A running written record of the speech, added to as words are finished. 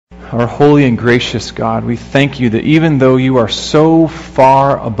our holy and gracious God, we thank you that even though you are so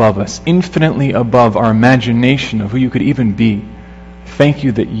far above us, infinitely above our imagination of who you could even be, thank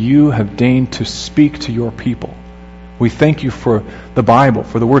you that you have deigned to speak to your people. We thank you for the Bible,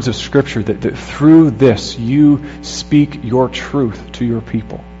 for the words of Scripture, that through this you speak your truth to your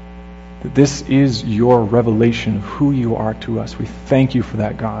people. That this is your revelation of who you are to us. We thank you for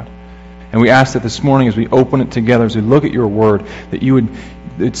that, God. And we ask that this morning as we open it together, as we look at your word, that you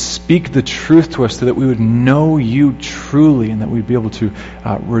would speak the truth to us so that we would know you truly and that we'd be able to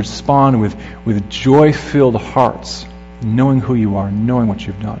respond with joy-filled hearts, knowing who you are, knowing what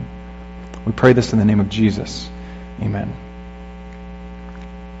you've done. We pray this in the name of Jesus. Amen.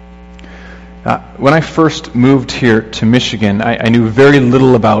 When I first moved here to Michigan, I knew very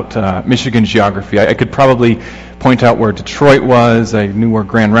little about Michigan geography. I could probably point out where Detroit was, I knew where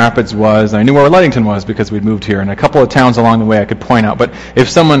Grand Rapids was, and I knew where Ludington was because we'd moved here, and a couple of towns along the way I could point out. But if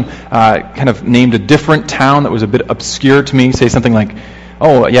someone kind of named a different town that was a bit obscure to me, say something like,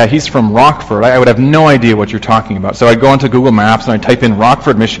 oh, yeah, he's from Rockford, I would have no idea what you're talking about. So I'd go onto Google Maps and I'd type in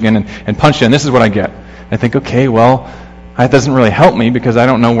Rockford, Michigan, and punch in, this is what I get. I think, okay, well, that doesn't really help me because I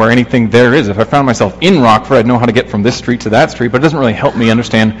don't know where anything there is. If I found myself in Rockford, I'd know how to get from this street to that street, but it doesn't really help me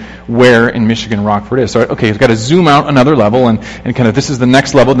understand where in Michigan Rockford is. So, okay, I've got to zoom out another level and kind of this is the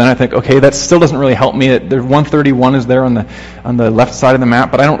next level. Then I think, okay, that still doesn't really help me. There's 131 is there on the left side of the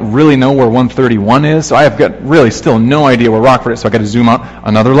map, but I don't really know where 131 is. So I have got really still no idea where Rockford is. So I've got to zoom out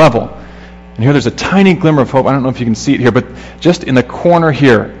another level. And here there's a tiny glimmer of hope. I don't know if you can see it here, but just in the corner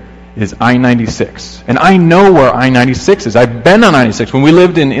here is I-96. And I know where I-96 is. I've been on I-96. When we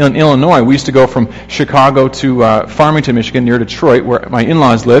lived in Illinois, we used to go from Chicago to Farmington, Michigan, near Detroit, where my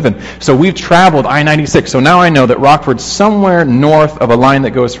in-laws live. And so we've traveled I-96. So now I know that Rockford's somewhere north of a line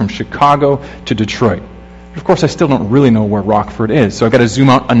that goes from Chicago to Detroit. But of course, I still don't really know where Rockford is. So I've got to zoom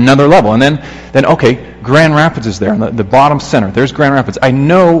out another level. And then okay, Grand Rapids is there in the bottom center. There's Grand Rapids. I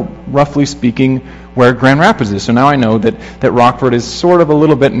know, roughly speaking, where Grand Rapids is. So now I know that Rockford is sort of a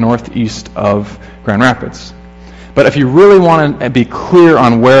little bit northeast of Grand Rapids. But if you really want to be clear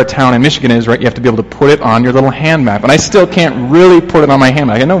on where a town in Michigan is, right, you have to be able to put it on your little hand map. And I still can't really put it on my hand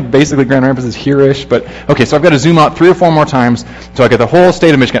map. I know basically Grand Rapids is here-ish, but okay, so I've got to zoom out 3 or 4 more times so I get the whole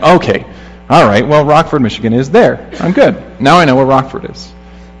state of Michigan. Okay, all right, well, Rockford, Michigan is there. I'm good. Now I know where Rockford is.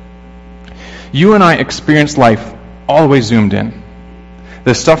 You and I experience life all the way zoomed in.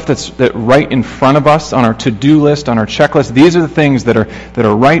 The stuff that's right in front of us on our to-do list, on our checklist, these are the things that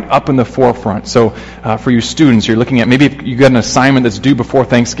are right up in the forefront. So for you students, you're looking at maybe you got an assignment that's due before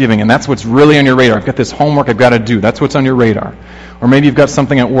Thanksgiving, and that's what's really on your radar. I've got this homework I've got to do. That's what's on your radar. Or maybe you've got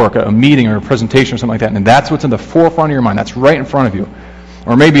something at work, a meeting or a presentation or something like that, and that's what's in the forefront of your mind. That's right in front of you.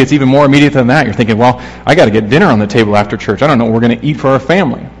 Or maybe it's even more immediate than that. You're thinking, well, I got to get dinner on the table after church. I don't know what we're going to eat for our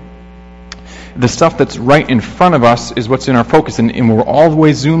family. The stuff that's right in front of us is what's in our focus, and when we're all the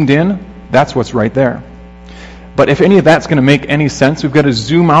way zoomed in, that's what's right there. But if any of that's going to make any sense, we've got to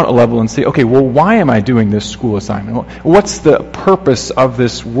zoom out a level and say, okay, well, why am I doing this school assignment? What's the purpose of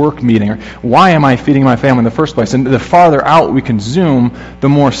this work meeting? Or why am I feeding my family in the first place? And the farther out we can zoom, the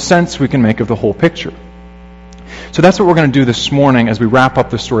more sense we can make of the whole picture. So that's what we're going to do this morning as we wrap up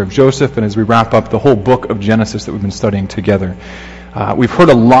the story of Joseph and as we wrap up the whole book of Genesis that we've been studying together. We've heard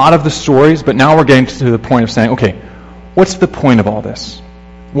a lot of the stories, but now we're getting to the point of saying, okay, what's the point of all this?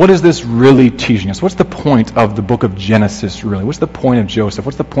 What is this really teaching us? What's the point of the book of Genesis, really? What's the point of Joseph?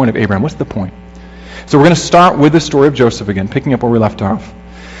 What's the point of Abraham? What's the point? So we're going to start with the story of Joseph again, picking up where we left off.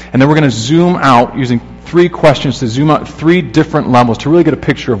 And then we're going to zoom out using 3 questions to zoom out 3 different levels to really get a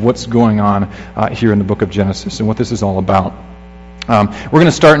picture of what's going on here in the book of Genesis and what this is all about. We're going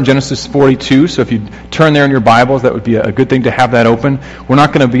to start in Genesis 42, so if you turn there in your Bibles, that would be a good thing to have that open. We're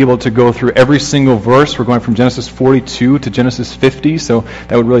not going to be able to go through every single verse. We're going from Genesis 42 to Genesis 50, so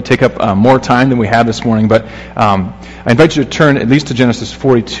that would really take up more time than we had this morning. But I invite you to turn at least to Genesis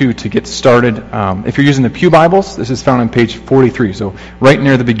 42 to get started. If you're using the Pew Bibles, this is found on page 43, so right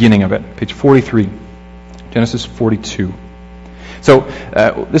near the beginning of it, page 43, Genesis 42. So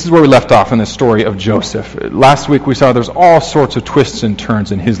this is where we left off in the story of Joseph. Last week we saw there's all sorts of twists and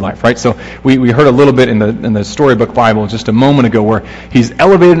turns in his life, right? So we heard a little bit in the storybook Bible just a moment ago where he's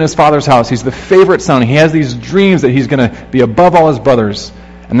elevated in his father's house. He's the favorite son. He has these dreams that he's going to be above all his brothers.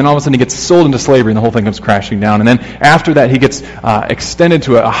 And then all of a sudden he gets sold into slavery and the whole thing comes crashing down. And then after that he gets extended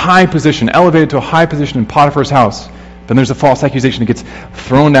to a high position, elevated to a high position in Potiphar's house. Then there's a false accusation. He gets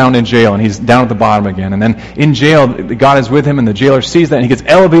thrown down in jail, and he's down at the bottom again. And then in jail, God is with him, and the jailer sees that, and he gets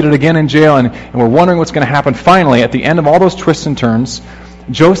elevated again in jail, and we're wondering what's going to happen. Finally, at the end of all those twists and turns,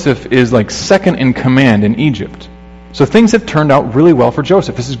 Joseph is like second in command in Egypt. So things have turned out really well for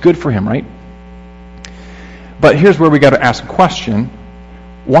Joseph. This is good for him, right? But here's where we got to ask a question.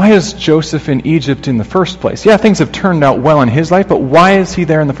 Why is Joseph in Egypt in the first place? Yeah, things have turned out well in his life, but why is he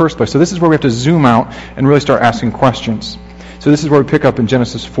there in the first place? So this is where we have to zoom out and really start asking questions. So this is where we pick up in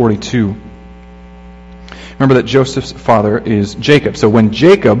Genesis 42. Remember that Joseph's father is Jacob. So when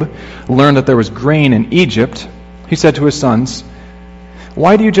Jacob learned that there was grain in Egypt, he said to his sons,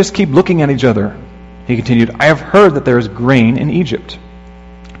 "Why do you just keep looking at each other?" He continued, "I have heard that there is grain in Egypt.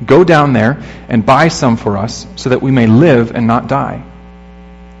 Go down there and buy some for us so that we may live and not die."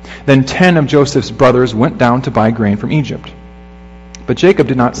 Then 10 of Joseph's brothers went down to buy grain from Egypt. But Jacob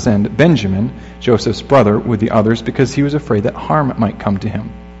did not send Benjamin, Joseph's brother, with the others because he was afraid that harm might come to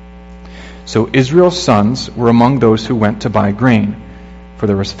him. So Israel's sons were among those who went to buy grain, for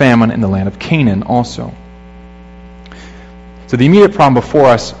there was famine in the land of Canaan also. So the immediate problem before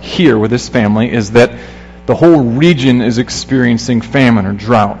us here with this family is that the whole region is experiencing famine or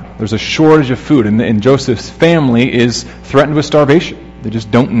drought. There's a shortage of food, and Joseph's family is threatened with starvation. They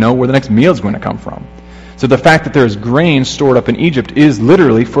just don't know where the next meal is going to come from. So the fact that there is grain stored up in Egypt is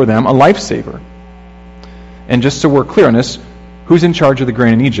literally for them a lifesaver. And just so we're clear on this, who's in charge of the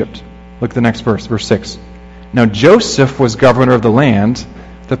grain in Egypt? Look at the next verse, verse 6. Now Joseph was governor of the land,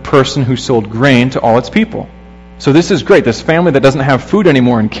 the person who sold grain to all its people. So this is great. This family that doesn't have food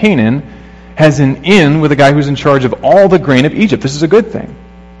anymore in Canaan has an in with a guy who's in charge of all the grain of Egypt. This is a good thing.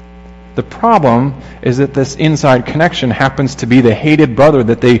 The problem is that this inside connection happens to be the hated brother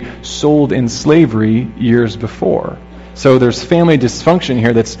that they sold in slavery years before. So there's family dysfunction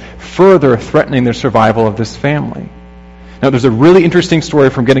here that's further threatening the survival of this family. Now, there's a really interesting story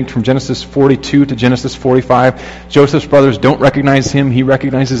from getting from Genesis 42 to Genesis 45. Joseph's brothers don't recognize him. He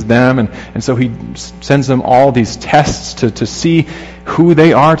recognizes them. And so he sends them all these tests to see who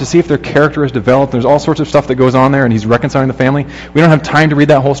they are, to see if their character is developed. There's all sorts of stuff that goes on there, and he's reconciling the family. We don't have time to read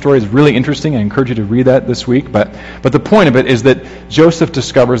that whole story. It's really interesting. I encourage you to read that this week. But the point of it is that Joseph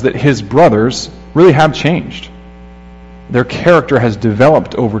discovers that his brothers really have changed. Their character has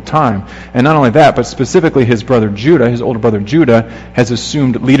developed over time. And not only that, but specifically his brother Judah, his older brother Judah, has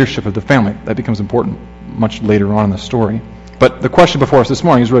assumed leadership of the family. That becomes important much later on in the story. But the question before us this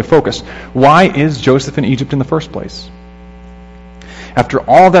morning is really focused. Why is Joseph in Egypt in the first place? After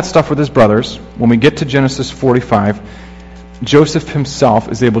all that stuff with his brothers, when we get to Genesis 45, Joseph himself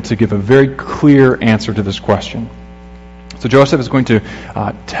is able to give a very clear answer to this question. So Joseph is going to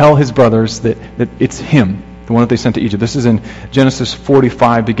tell his brothers that it's him, the one that they sent to Egypt. This is in Genesis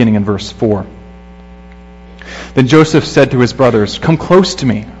 45, beginning in verse 4. Then Joseph said to his brothers, "Come close to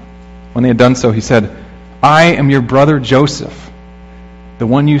me." When they had done so, he said, "I am your brother Joseph, the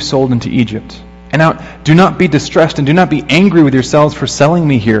one you sold into Egypt. And now do not be distressed and do not be angry with yourselves for selling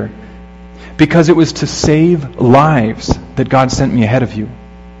me here, because it was to save lives that God sent me ahead of you.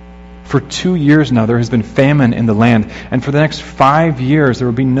 For 2 years now there has been famine in the land, and for the next 5 years there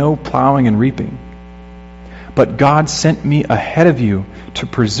will be no plowing and reaping. But God sent me ahead of you to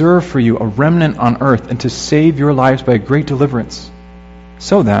preserve for you a remnant on earth and to save your lives by a great deliverance.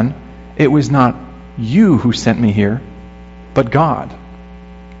 So then, it was not you who sent me here, but God.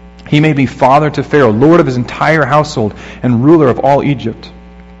 He made me father to Pharaoh, lord of his entire household, and ruler of all Egypt.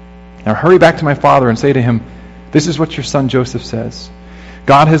 Now hurry back to my father and say to him, 'This is what your son Joseph says.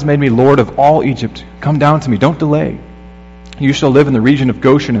 God has made me lord of all Egypt. Come down to me, don't delay. You shall live in the region of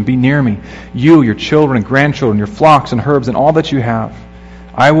Goshen and be near me, you, your children and grandchildren, your flocks and herds, and all that you have.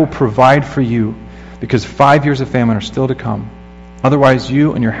 I will provide for you, because 5 years of famine are still to come. Otherwise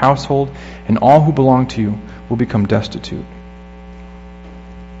you and your household and all who belong to you will become destitute.'"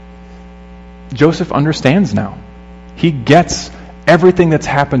 Joseph understands now. He gets everything that's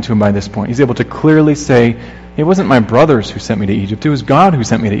happened to him by this point. He's able to clearly say, it wasn't my brothers who sent me to Egypt. It was God who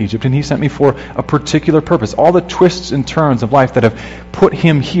sent me to Egypt, and he sent me for a particular purpose. All the twists and turns of life that have put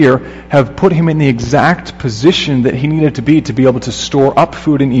him here have put him in the exact position that he needed to be able to store up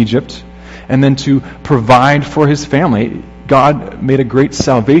food in Egypt and then to provide for his family. God made a great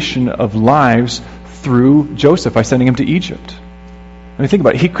salvation of lives through Joseph by sending him to Egypt. I mean, think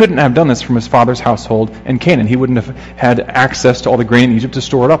about it. He couldn't have done this from his father's household in Canaan. He wouldn't have had access to all the grain in Egypt to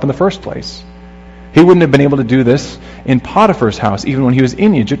store it up in the first place. He wouldn't have been able to do this in Potiphar's house, even when he was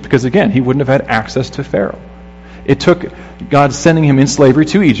in Egypt, because, again, he wouldn't have had access to Pharaoh. It took God sending him in slavery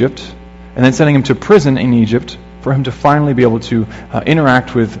to Egypt and then sending him to prison in Egypt for him to finally be able to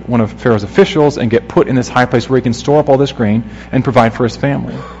interact with one of Pharaoh's officials and get put in this high place where he can store up all this grain and provide for his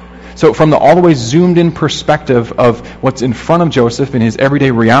family. So from the all the way zoomed-in perspective of what's in front of Joseph in his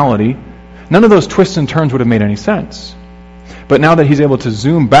everyday reality, none of those twists and turns would have made any sense. But now that he's able to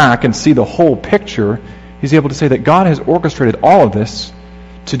zoom back and see the whole picture, he's able to say that God has orchestrated all of this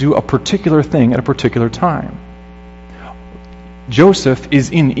to do a particular thing at a particular time. Joseph is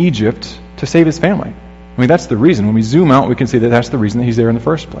in Egypt to save his family. I mean, that's the reason. When we zoom out, we can see that that's the reason that he's there in the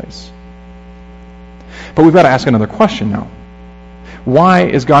first place. But we've got to ask another question now. Why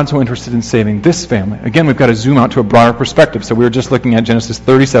is God so interested in saving this family? Again, we've got to zoom out to a broader perspective. So we were just looking at Genesis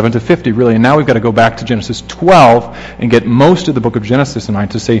 37 to 50, really, and now we've got to go back to Genesis 12 and get most of the book of Genesis in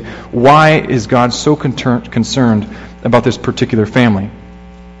mind to say, why is God so concerned about this particular family?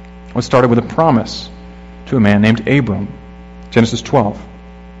 Well, it started with a promise to a man named Abram. Genesis 12.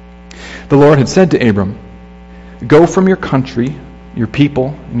 The Lord had said to Abram, "Go from your country, your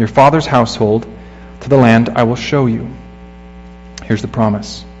people, and your father's household to the land I will show you." Here's the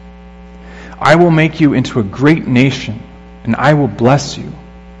promise. "I will make you into a great nation, and I will bless you.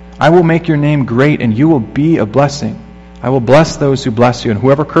 I will make your name great, and you will be a blessing. I will bless those who bless you, and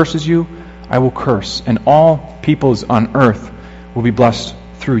whoever curses you, I will curse, and all peoples on earth will be blessed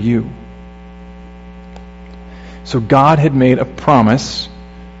through you." So God had made a promise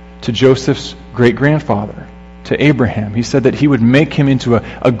to Joseph's great-grandfather, to Abraham. He said that he would make him into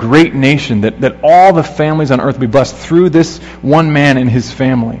a great nation, that all the families on earth would be blessed through this one man and his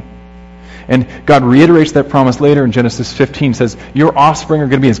family. And God reiterates that promise later in Genesis 15, says, "Your offspring are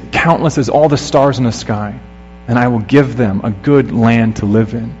going to be as countless as all the stars in the sky, and I will give them a good land to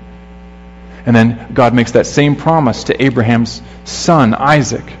live in." And then God makes that same promise to Abraham's son,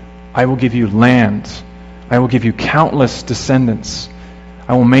 Isaac. "I will give you land. I will give you countless descendants.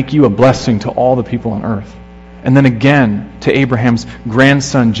 I will make you a blessing to all the people on earth." And then again to Abraham's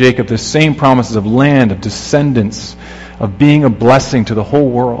grandson Jacob, the same promises of land, of descendants, of being a blessing to the whole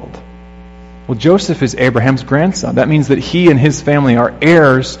world. Well, Joseph is Abraham's grandson. That means that he and his family are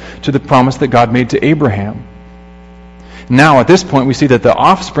heirs to the promise that God made to Abraham. Now, at this point, we see that the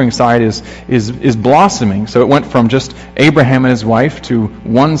offspring side is blossoming. So it went from just Abraham and his wife to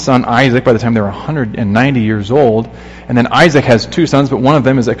one son, Isaac, by the time they were 190 years old. And then Isaac has two sons, but one of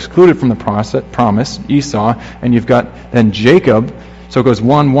them is excluded from the promise, Esau. And you've got then Jacob. So it goes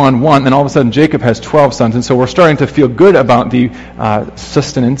 1, 1, 1. Then all of a sudden, Jacob has 12 sons. And so we're starting to feel good about the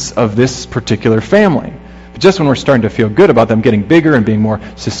sustenance of this particular family. But just when we're starting to feel good about them getting bigger and being more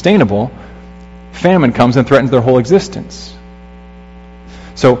sustainable, famine comes and threatens their whole existence.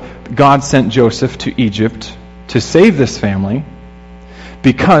 So God sent Joseph to Egypt to save this family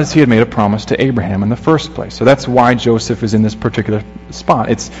because he had made a promise to Abraham in the first place. So that's why Joseph is in this particular spot.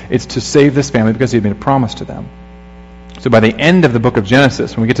 It's to save this family because he had made a promise to them. So by the end of the book of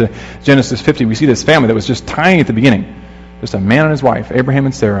Genesis, when we get to Genesis 50, we see this family that was just tiny at the beginning, just a man and his wife, Abraham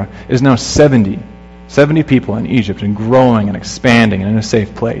and Sarah, is now 70 people in Egypt and growing and expanding and in a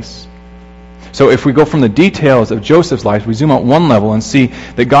safe place. So if we go from the details of Joseph's life, we zoom out one level and see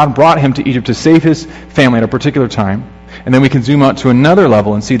that God brought him to Egypt to save his family at a particular time. And then we can zoom out to another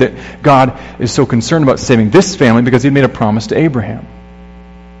level and see that God is so concerned about saving this family because he made a promise to Abraham.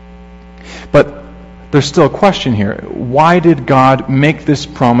 But there's still a question here. Why did God make this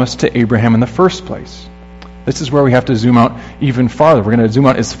promise to Abraham in the first place? This is where we have to zoom out even farther. We're going to zoom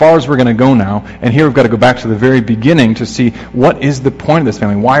out as far as we're going to go now. And here we've got to go back to the very beginning to see what is the point of this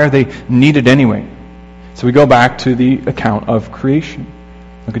family. Why are they needed anyway? So we go back to the account of creation.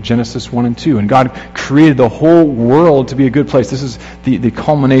 Look at Genesis 1 and 2. And God created the whole world to be a good place. This is the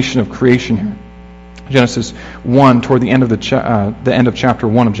culmination of creation here. Genesis 1, toward the end of end of chapter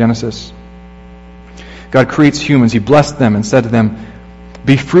 1 of Genesis. God creates humans. He blessed them and said to them,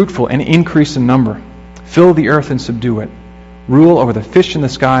 "Be fruitful and increase in number. Fill the earth and subdue it. Rule over the fish in the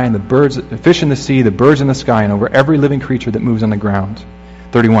sky and the fish in the sea, the birds in the sky, and over every living creature that moves on the ground."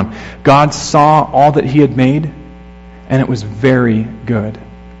 31. God saw all that he had made, and it was very good.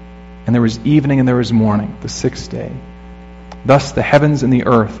 And there was evening and there was morning, the sixth day. Thus the heavens and the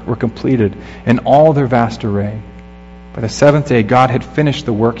earth were completed in all their vast array. By the seventh day God had finished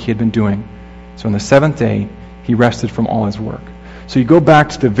the work he had been doing. So on the seventh day he rested from all his work. So you go back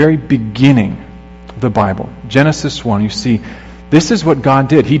to the very beginning of the Bible, Genesis 1, you see this is what God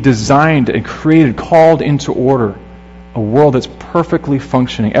did. He designed and created, called into order a world that's perfectly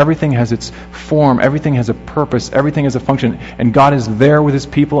functioning. Everything has its form, everything has a purpose, everything has a function, and God is there with his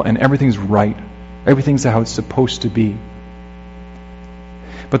people and everything's right. Everything's how it's supposed to be.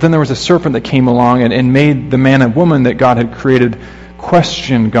 But then there was a serpent that came along and made the man and woman that God had created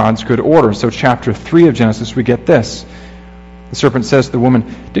question God's good order. So chapter 3 of Genesis, we get this. The serpent says to the woman,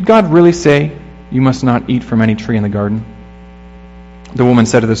 "Did God really say you must not eat from any tree in the garden?" The woman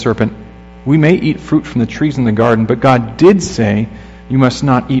said to the serpent, "We may eat fruit from the trees in the garden, but God did say you must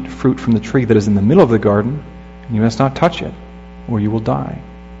not eat fruit from the tree that is in the middle of the garden, and you must not touch it, or you will die."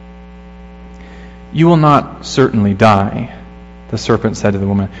 "You will not certainly die," the serpent said to the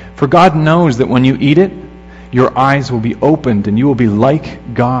woman, "for God knows that when you eat it, your eyes will be opened and you will be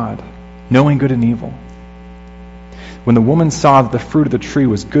like God, knowing good and evil." When the woman saw that the fruit of the tree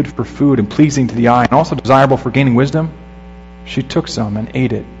was good for food and pleasing to the eye and also desirable for gaining wisdom, she took some and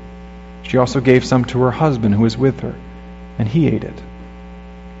ate it. She also gave some to her husband who was with her, and he ate it.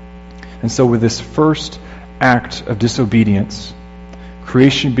 And so with this first act of disobedience,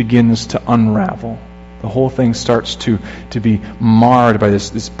 creation begins to unravel. The whole thing starts to be marred by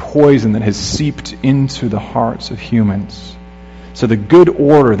this poison that has seeped into the hearts of humans. So the good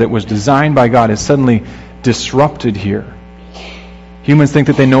order that was designed by God is suddenly disrupted here. Humans think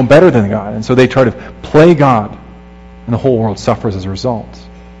that they know better than God, and so they try to play God, and the whole world suffers as a result.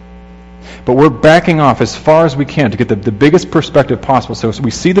 But we're backing off as far as we can to get the biggest perspective possible. So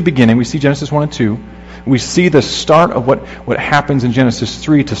we see the beginning, we see Genesis 1 and 2. We see the start of what happens in Genesis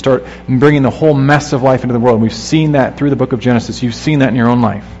 3 to start bringing the whole mess of life into the world. We've seen that through the book of Genesis. You've seen that in your own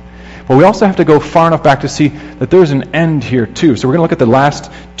life. But we also have to go far enough back to see that there's an end here too. So we're going to look at the last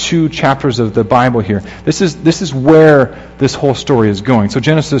 2 chapters of the Bible here. This is where this whole story is going. So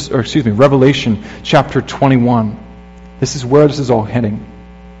Revelation chapter 21. This is where this is all heading.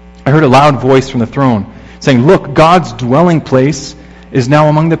 I heard a loud voice from the throne saying, "Look, God's dwelling place is now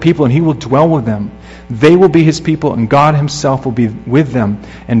among the people, and he will dwell with them. They will be his people, and God himself will be with them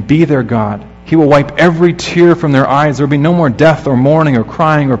and be their God. He will wipe every tear from their eyes. There will be no more death or mourning or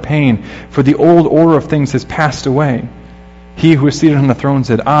crying or pain, for the old order of things has passed away." He who is seated on the throne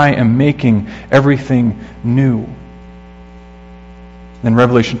said, "I am making everything new." Then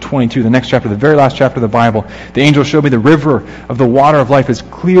Revelation 22, the next chapter, the very last chapter of the Bible, the angel showed me the river of the water of life, as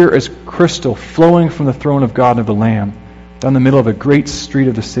clear as crystal, flowing from the throne of God and of the Lamb, down the middle of a great street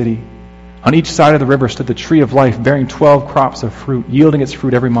of the city. On each side of the river stood the tree of life, bearing 12 crops of fruit, yielding its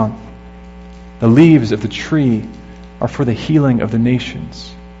fruit every month. The leaves of the tree are for the healing of the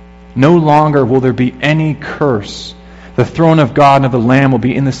nations. No longer will there be any curse. The throne of God and of the Lamb will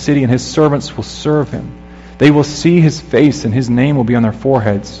be in the city, and his servants will serve him. They will see his face, and his name will be on their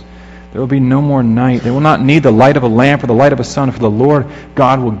foreheads. There will be no more night. They will not need the light of a lamp or the light of a sun, for the Lord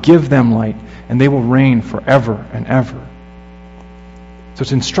God will give them light, and they will reign forever and ever. So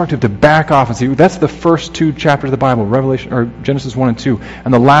it's instructive to back off and see, that's the first 2 chapters of the Bible, Genesis 1 and 2,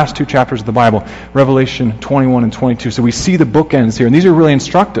 and the last 2 chapters of the Bible, Revelation 21 and 22. So we see the bookends here, and these are really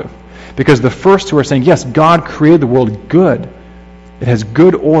instructive, because the first 2 are saying, yes, God created the world good. It has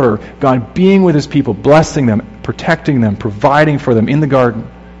good order, God being with his people, blessing them, protecting them, providing for them in the garden.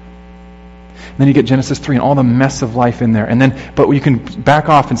 And then you get Genesis 3 and all the mess of life in there. But you can back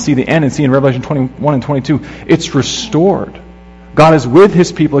off and see the end and see in Revelation 21 and 22, it's restored. God is with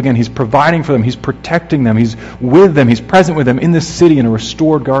his people again. He's providing for them. He's protecting them. He's with them. He's present with them in this city in a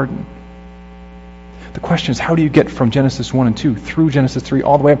restored garden. The question is, how do you get from Genesis 1 and 2 through Genesis 3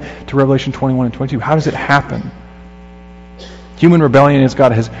 all the way up to Revelation 21 and 22? How does it happen? Human rebellion against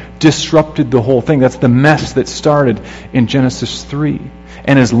God has disrupted the whole thing. That's the mess that started in Genesis 3.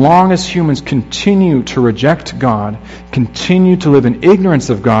 And as long as humans continue to reject God, continue to live in ignorance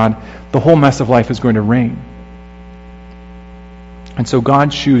of God, the whole mess of life is going to reign. And so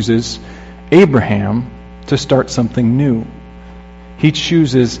God chooses Abraham to start something new. He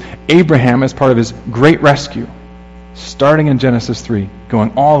chooses Abraham as part of his great rescue, starting in Genesis 3,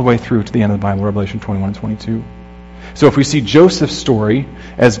 going all the way through to the end of the Bible, Revelation 21 and 22. So if we see Joseph's story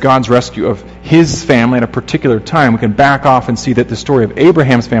as God's rescue of his family at a particular time, we can back off and see that the story of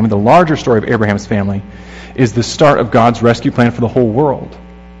Abraham's family, the larger story of Abraham's family, is the start of God's rescue plan for the whole world.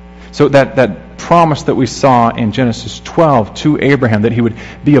 So that promise that we saw in Genesis 12 to Abraham, that he would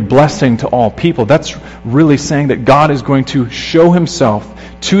be a blessing to all people, that's really saying that God is going to show himself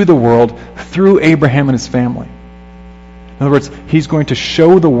to the world through Abraham and his family. In other words, he's going to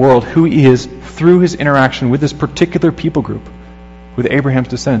show the world who he is through his interaction with this particular people group, with Abraham's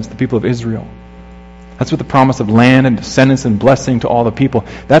descendants, the people of Israel. That's what the promise of land and descendants and blessing to all the people,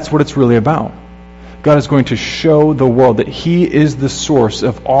 that's what it's really about. God is going to show the world that he is the source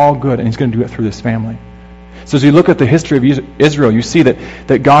of all good, and he's going to do it through this family. So as you look at the history of Israel, you see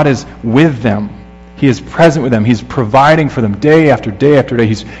that God is with them. He is present with them. He's providing for them day after day after day.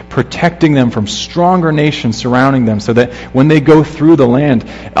 He's protecting them from stronger nations surrounding them, so that when they go through the land,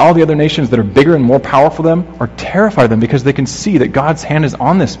 all the other nations that are bigger and more powerful than them are terrified of them, because they can see that God's hand is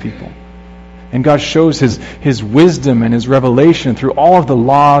on this people. And God shows his wisdom and his revelation through all of the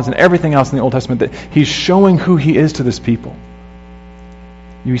laws and everything else in the Old Testament, that he's showing who he is to this people.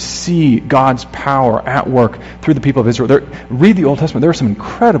 You see God's power at work through the people of Israel. Read the Old Testament. There are some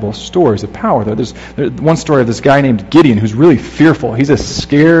incredible stories of power there. There's one story of this guy named Gideon who's really fearful. He's a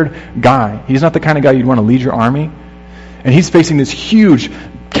scared guy. He's not the kind of guy you'd want to lead your army. And he's facing this huge,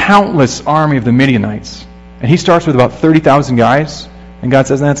 countless army of the Midianites. And he starts with about 30,000 guys. And God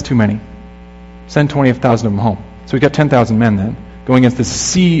says, that's too many. Send 20,000 of them home. So he's got 10,000 men then, going against this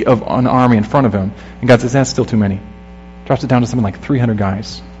sea of an army in front of him. And God says, that's still too many. Drops it down to something like 300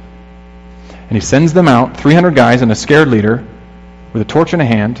 guys. And he sends them out, 300 guys and a scared leader, with a torch in a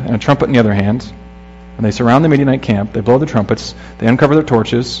hand and a trumpet in the other hand. And they surround the Midianite camp. They blow the trumpets. They uncover their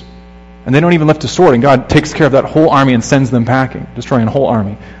torches. And they don't even lift a sword. And God takes care of that whole army and sends them packing, destroying a whole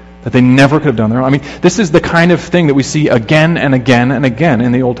army that they never could have done their own. I mean, this is the kind of thing that we see again and again and again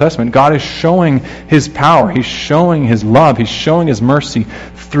in the Old Testament. God is showing his power. He's showing his love. He's showing his mercy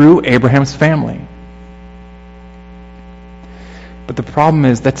through Abraham's family. But the problem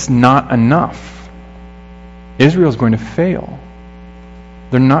is that's not enough. Israel's going to fail.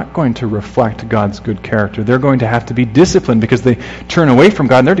 They're not going to reflect God's good character. They're going to have to be disciplined because they turn away from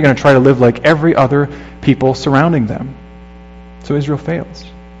God and they're going to try to live like every other people surrounding them. So Israel fails.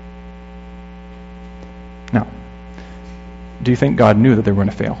 Now, do you think God knew that they were going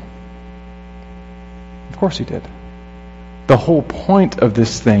to fail? Of course he did. The whole point of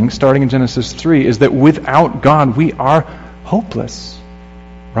this thing, starting in Genesis 3, is that without God we are hopeless,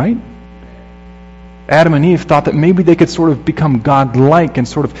 right? Adam and Eve thought that maybe they could sort of become God-like and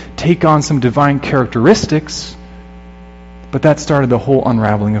sort of take on some divine characteristics, but that started the whole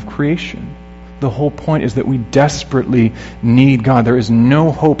unraveling of creation. The whole point is that we desperately need God. There is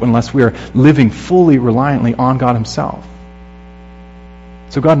no hope unless we are living fully, reliantly on God himself.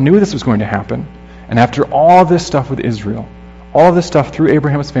 So God knew this was going to happen, and after all this stuff with Israel, all this stuff through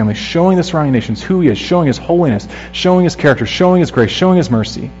Abraham's family, showing the surrounding nations who he is, showing his holiness, showing his character, showing his grace, showing his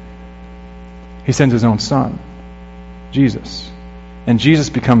mercy, he sends his own son, Jesus. And Jesus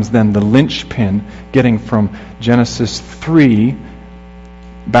becomes then the linchpin getting from Genesis 3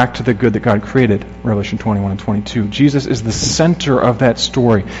 back to the good that God created, Revelation 21 and 22. Jesus is the center of that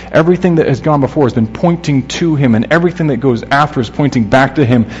story. Everything that has gone before has been pointing to him, and everything that goes after is pointing back to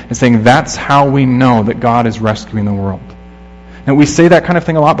him and saying that's how we know that God is rescuing the world. And we say that kind of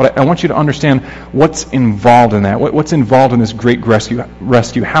thing a lot, but I want you to understand what's involved in that, what's involved in this great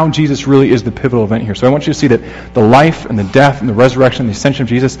rescue, how Jesus really is the pivotal event here. So I want you to see that the life and the death and the resurrection and the ascension of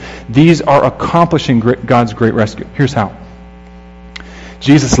Jesus, these are accomplishing God's great rescue. Here's how.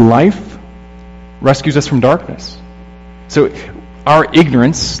 Jesus' life rescues us from darkness. So our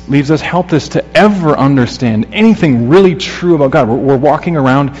ignorance leaves us helpless to ever understand anything really true about God. We're walking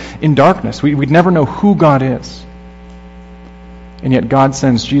around in darkness. We'd never know who God is. And yet God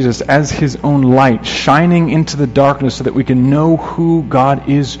sends Jesus as his own light, shining into the darkness so that we can know who God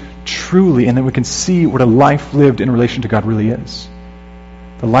is truly and that we can see what a life lived in relation to God really is.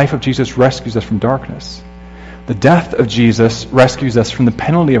 The life of Jesus rescues us from darkness. The death of Jesus rescues us from the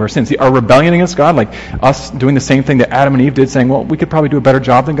penalty of our sins. See, our rebellion against God, like us doing the same thing that Adam and Eve did, saying, well, we could probably do a better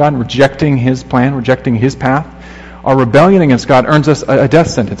job than God, and rejecting his plan, rejecting his path. Our rebellion against God earns us a death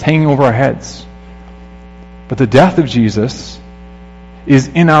sentence hanging over our heads. But the death of Jesus is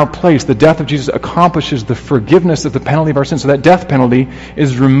in our place. The death of Jesus accomplishes the forgiveness of the penalty of our sins. So that death penalty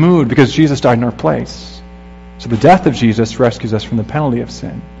is removed because Jesus died in our place. So the death of Jesus rescues us from the penalty of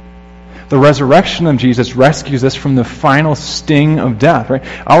sin. The resurrection of Jesus rescues us from the final sting of death. Right?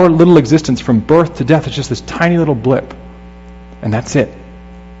 Our little existence from birth to death is just this tiny little blip. And that's it.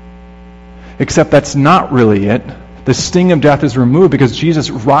 Except that's not really it. The sting of death is removed because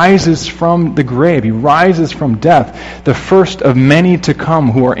Jesus rises from the grave. He rises from death, the first of many to come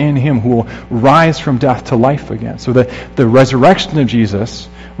who are in him, who will rise from death to life again. So the resurrection of Jesus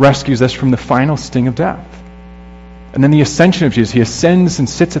rescues us from the final sting of death. And then the ascension of Jesus, he ascends and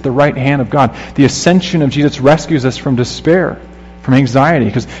sits at the right hand of God. The ascension of Jesus rescues us from despair, from anxiety.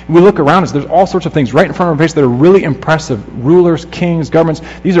 Because we look around us, there's all sorts of things right in front of our face that are really impressive. Rulers, kings, governments,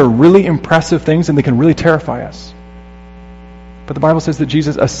 these are really impressive things and they can really terrify us. But the Bible says that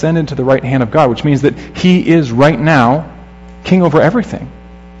Jesus ascended to the right hand of God, which means that he is right now king over everything.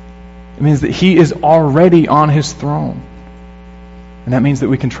 It means that he is already on his throne. And that means that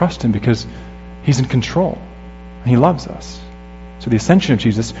we can trust him because he's in control and he loves us. So the ascension of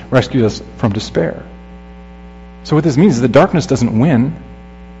Jesus rescues us from despair. So what this means is that darkness doesn't win.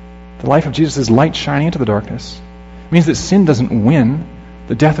 The life of Jesus is light shining into the darkness. It means that sin doesn't win.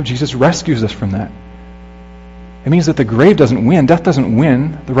 The death of Jesus rescues us from that. It means that the grave doesn't win, death doesn't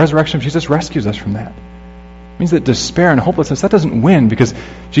win. The resurrection of Jesus rescues us from that. It means that despair and hopelessness, that doesn't win because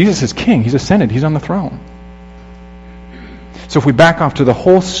Jesus is king. He's ascended. He's on the throne. So if we back off to the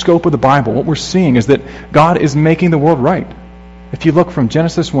whole scope of the Bible, what we're seeing is that God is making the world right. If you look from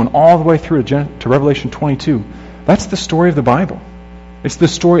Genesis 1 all the way through to Revelation 22, that's the story of the Bible. It's the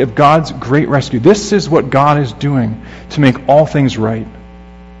story of God's great rescue. This is what God is doing to make all things right.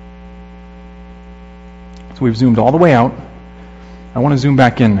 So we've zoomed all the way out. I want to zoom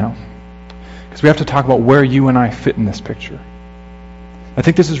back in now, because we have to talk about where you and I fit in this picture. I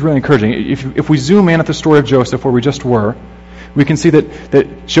think this is really encouraging. If we zoom in at the story of Joseph, where we just were, we can see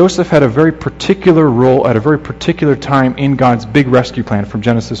that Joseph had a very particular role at a very particular time in God's big rescue plan from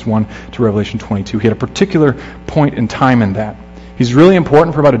Genesis 1 to Revelation 22. He had a particular point in time in that. He's really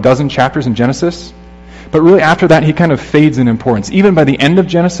important for about a dozen chapters in Genesis, but really after that he kind of fades in importance. Even by the end of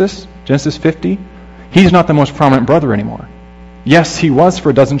Genesis 50, he's not the most prominent brother anymore. Yes, he was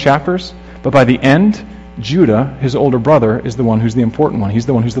for a dozen chapters, but by the end, Judah, his older brother, is the one who's the important one. He's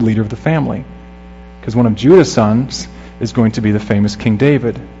the one who's the leader of the family. Because one of Judah's sons is going to be the famous King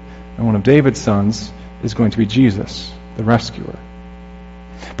David, and one of David's sons is going to be Jesus, the rescuer.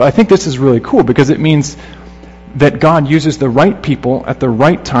 But I think this is really cool because it means that God uses the right people at the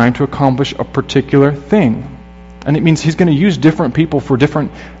right time to accomplish a particular thing. And it means he's going to use different people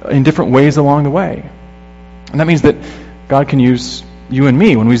in different ways along the way. And that means that God can use you and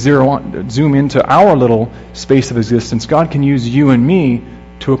me. When we zoom into our little space of existence, God can use you and me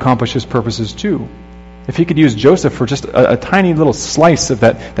to accomplish his purposes too. If he could use Joseph for just a tiny little slice of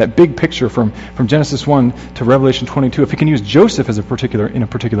that big picture from Genesis 1 to Revelation 22, if he can use Joseph in a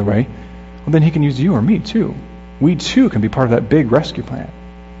particular way, well, then he can use you or me too. We too can be part of that big rescue plan.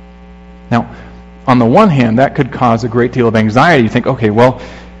 Now, on the one hand, that could cause a great deal of anxiety. You think, okay, well,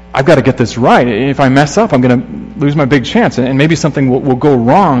 I've got to get this right. If I mess up, I'm going to lose my big chance, and maybe something will go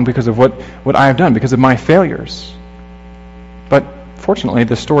wrong because of what I have done, because of my failures. But fortunately,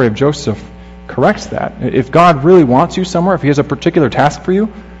 the story of Joseph corrects that. If God really wants you somewhere, if he has a particular task for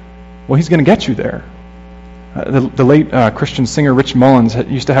you, well, he's going to get you there. The late Christian singer Rich Mullins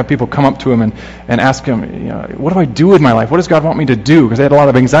used to have people come up to him and ask him, what do I do with my life? What does God want me to do? Because they had a lot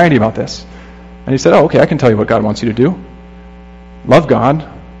of anxiety about this. And he said, okay, I can tell you what God wants you to do. Love God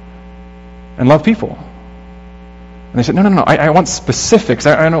and love people. And they said, no, I want specifics.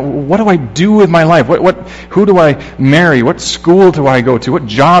 I know, what do I do with my life? Who do I marry? What school do I go to? What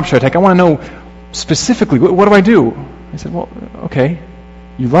job should I take? I want to know specifically, what do I do? I said, well, okay,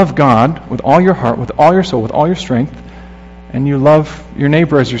 you love God with all your heart, with all your soul, with all your strength, and you love your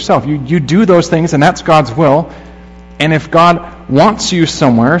neighbor as yourself. You do those things, and that's God's will. And if God wants you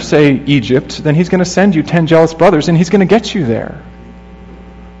somewhere, say Egypt, then he's going to send you 10 jealous brothers, and he's going to get you there.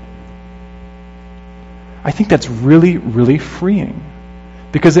 I think that's really, really freeing,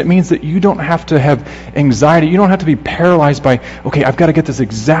 because it means that you don't have to have anxiety. You don't have to be paralyzed by, okay, I've got to get this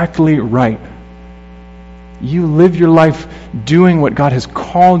exactly right. You live your life doing what God has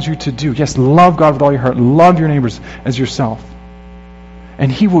called you to do. Yes, love God with all your heart. Love your neighbors as yourself.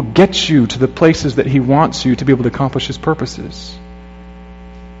 And he will get you to the places that he wants you to be able to accomplish his purposes.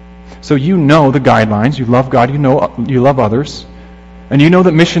 So you know the guidelines. You love God. You know you love others. And you know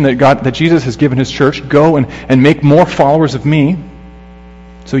the mission that Jesus has given his church. Go and make more followers of me.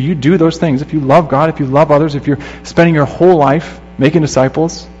 So you do those things. If you love God, if you love others, if you're spending your whole life making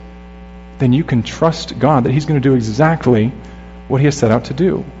disciples, then you can trust God that he's going to do exactly what he has set out to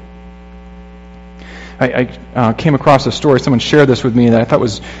do. I came across a story. Someone shared this with me that I thought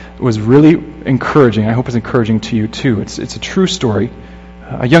was really encouraging. I hope it's encouraging to you too. It's a true story.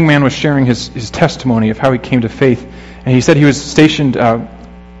 A young man was sharing his testimony of how he came to faith. And he said he was stationed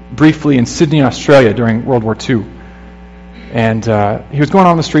briefly in Sydney, Australia during World War II. And he was going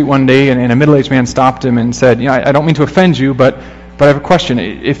on the street one day, and a middle-aged man stopped him and said, I don't mean to offend you, but I have a question.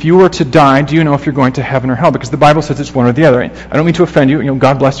 If you were to die, do you know if you're going to heaven or hell? Because the Bible says it's one or the other. I don't mean to offend you.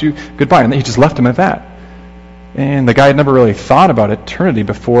 God bless you. Goodbye. And he just left him at that. And the guy had never really thought about eternity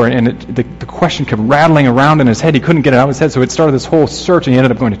before, and the question kept rattling around in his head. He couldn't get it out of his head, so it started this whole search, and he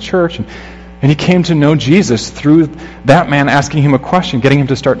ended up going to church. And he came to know Jesus through that man asking him a question, getting him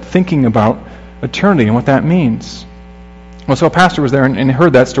to start thinking about eternity and what that means. Well, so a pastor was there and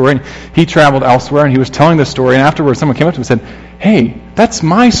heard that story, and he traveled elsewhere, and he was telling the story, and afterwards someone came up to him and said, hey, that's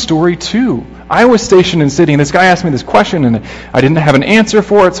my story too. I was stationed in Sydney, and this guy asked me this question, and I didn't have an answer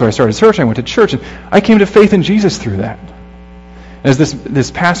for it, so I started searching. I went to church, and I came to faith in Jesus through that. As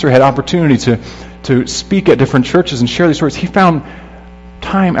this pastor had opportunity to speak at different churches and share these stories, he found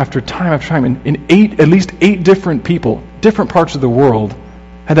time after time after time, in at least eight different people, different parts of the world,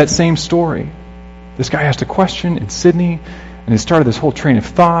 had that same story. This guy asked a question in Sydney, and it started this whole train of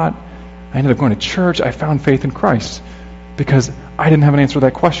thought. I ended up going to church. I found faith in Christ. because I didn't have an answer to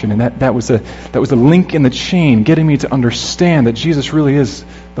that question. And that was a link in the chain getting me to understand that Jesus really is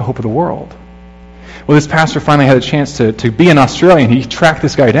the hope of the world. Well, this pastor finally had a chance to be in Australia, and he tracked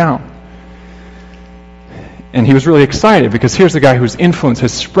this guy down. And he was really excited because here's the guy whose influence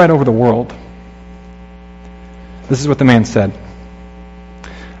has spread over the world. This is what the man said.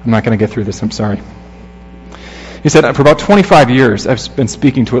 I'm not going to get through this, I'm sorry. He said, for about 25 years, I've been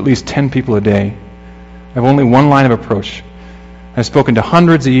speaking to at least 10 people a day. I have only one line of approach. I've spoken to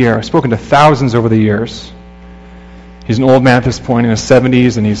hundreds a year. I've spoken to thousands over the years. He's an old man at this point, in his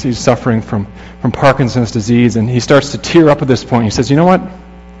 70s, and he's suffering from Parkinson's disease, and he starts to tear up at this point. He says, you know what?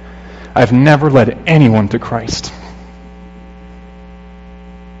 I've never led anyone to Christ.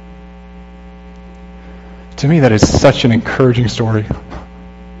 To me, that is such an encouraging story.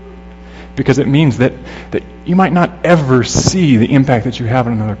 Because it means that you might not ever see the impact that you have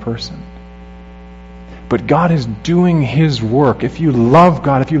on another person. But God is doing His work. If you love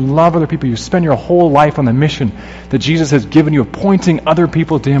God, if you love other people, you spend your whole life on the mission that Jesus has given you of pointing other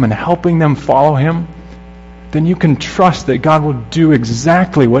people to Him and helping them follow Him, then you can trust that God will do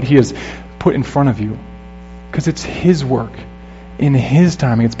exactly what He has put in front of you. Because it's His work, in His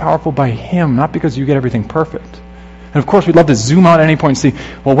timing. It's powerful by Him, not because you get everything perfect. And of course, we'd love to zoom out at any point and see,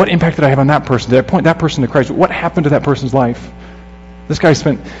 well, what impact did I have on that person? Did I point that person to Christ? What happened to that person's life? This guy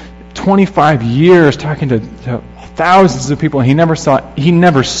spent 25 years talking to thousands of people, and he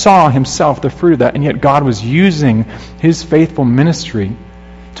never saw himself the fruit of that, and yet God was using His faithful ministry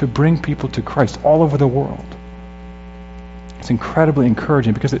to bring people to Christ all over the world. It's incredibly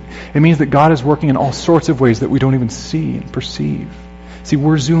encouraging because it means that God is working in all sorts of ways that we don't even see and perceive. See,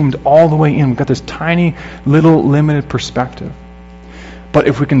 we're zoomed all the way in. We've got this tiny, little, limited perspective. But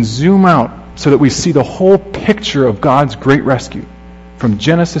if we can zoom out so that we see the whole picture of God's great rescue, from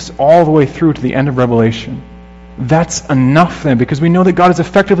Genesis all the way through to the end of Revelation, that's enough then, because we know that God is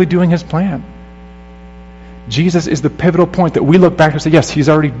effectively doing His plan. Jesus is the pivotal point that we look back and say, yes, He's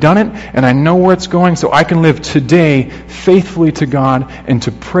already done it, and I know where it's going, so I can live today faithfully to God and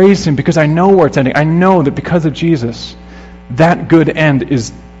to praise Him because I know where it's ending. I know that because of Jesus, that good end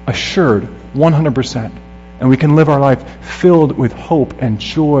is assured 100%. And we can live our life filled with hope and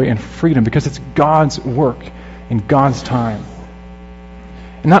joy and freedom because it's God's work in God's time.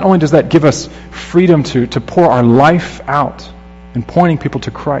 And not only does that give us freedom to pour our life out in pointing people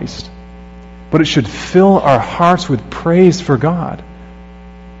to Christ, but it should fill our hearts with praise for God.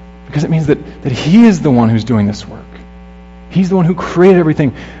 Because it means that He is the one who's doing this work. He's the one who created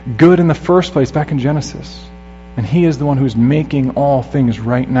everything good in the first place back in Genesis. And He is the one who's making all things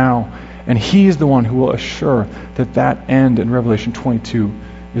right now. And He is the one who will assure that that end in Revelation 22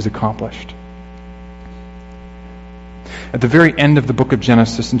 is accomplished. At the very end of the book of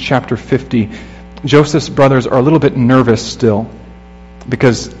Genesis, in chapter 50, Joseph's brothers are a little bit nervous still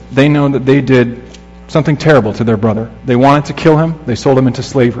because they know that they did something terrible to their brother. They wanted to kill him. They sold him into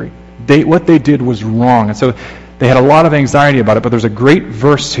slavery. What they did was wrong. And so they had a lot of anxiety about it. But there's a great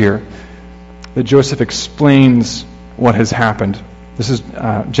verse here that Joseph explains what has happened. This is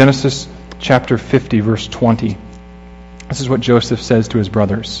Genesis chapter 50, verse 20. This is what Joseph says to his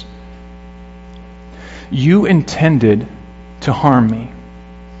brothers. You intended to harm me,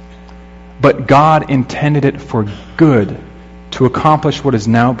 but God intended it for good to accomplish what is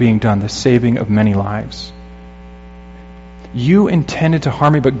now being done, the saving of many lives. You intended to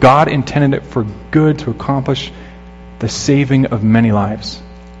harm me, but God intended it for good to accomplish the saving of many lives.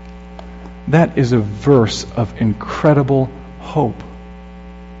 That is a verse of incredible hope.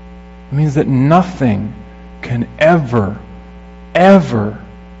 It means that nothing can ever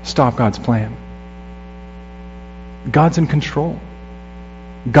stop God's plan. God's in control.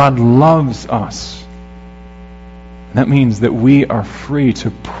 God loves us. And that means that we are free to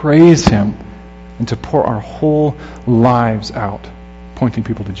praise Him and to pour our whole lives out, pointing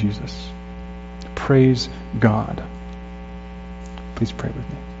people to Jesus. Praise God. Please pray with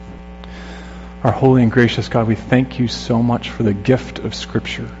me. Our holy and gracious God, we thank You so much for the gift of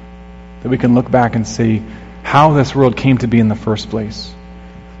Scripture, that we can look back and see how this world came to be in the first place.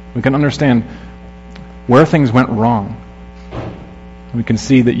 We can understand where things went wrong. We can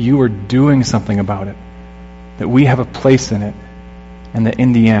see that You are doing something about it, that we have a place in it, and that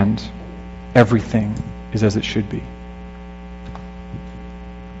in the end, everything is as it should be.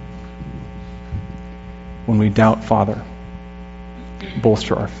 When we doubt, Father,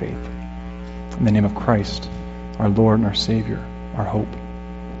 bolster our faith. In the name of Christ, our Lord and our Savior, our hope.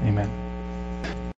 Amen.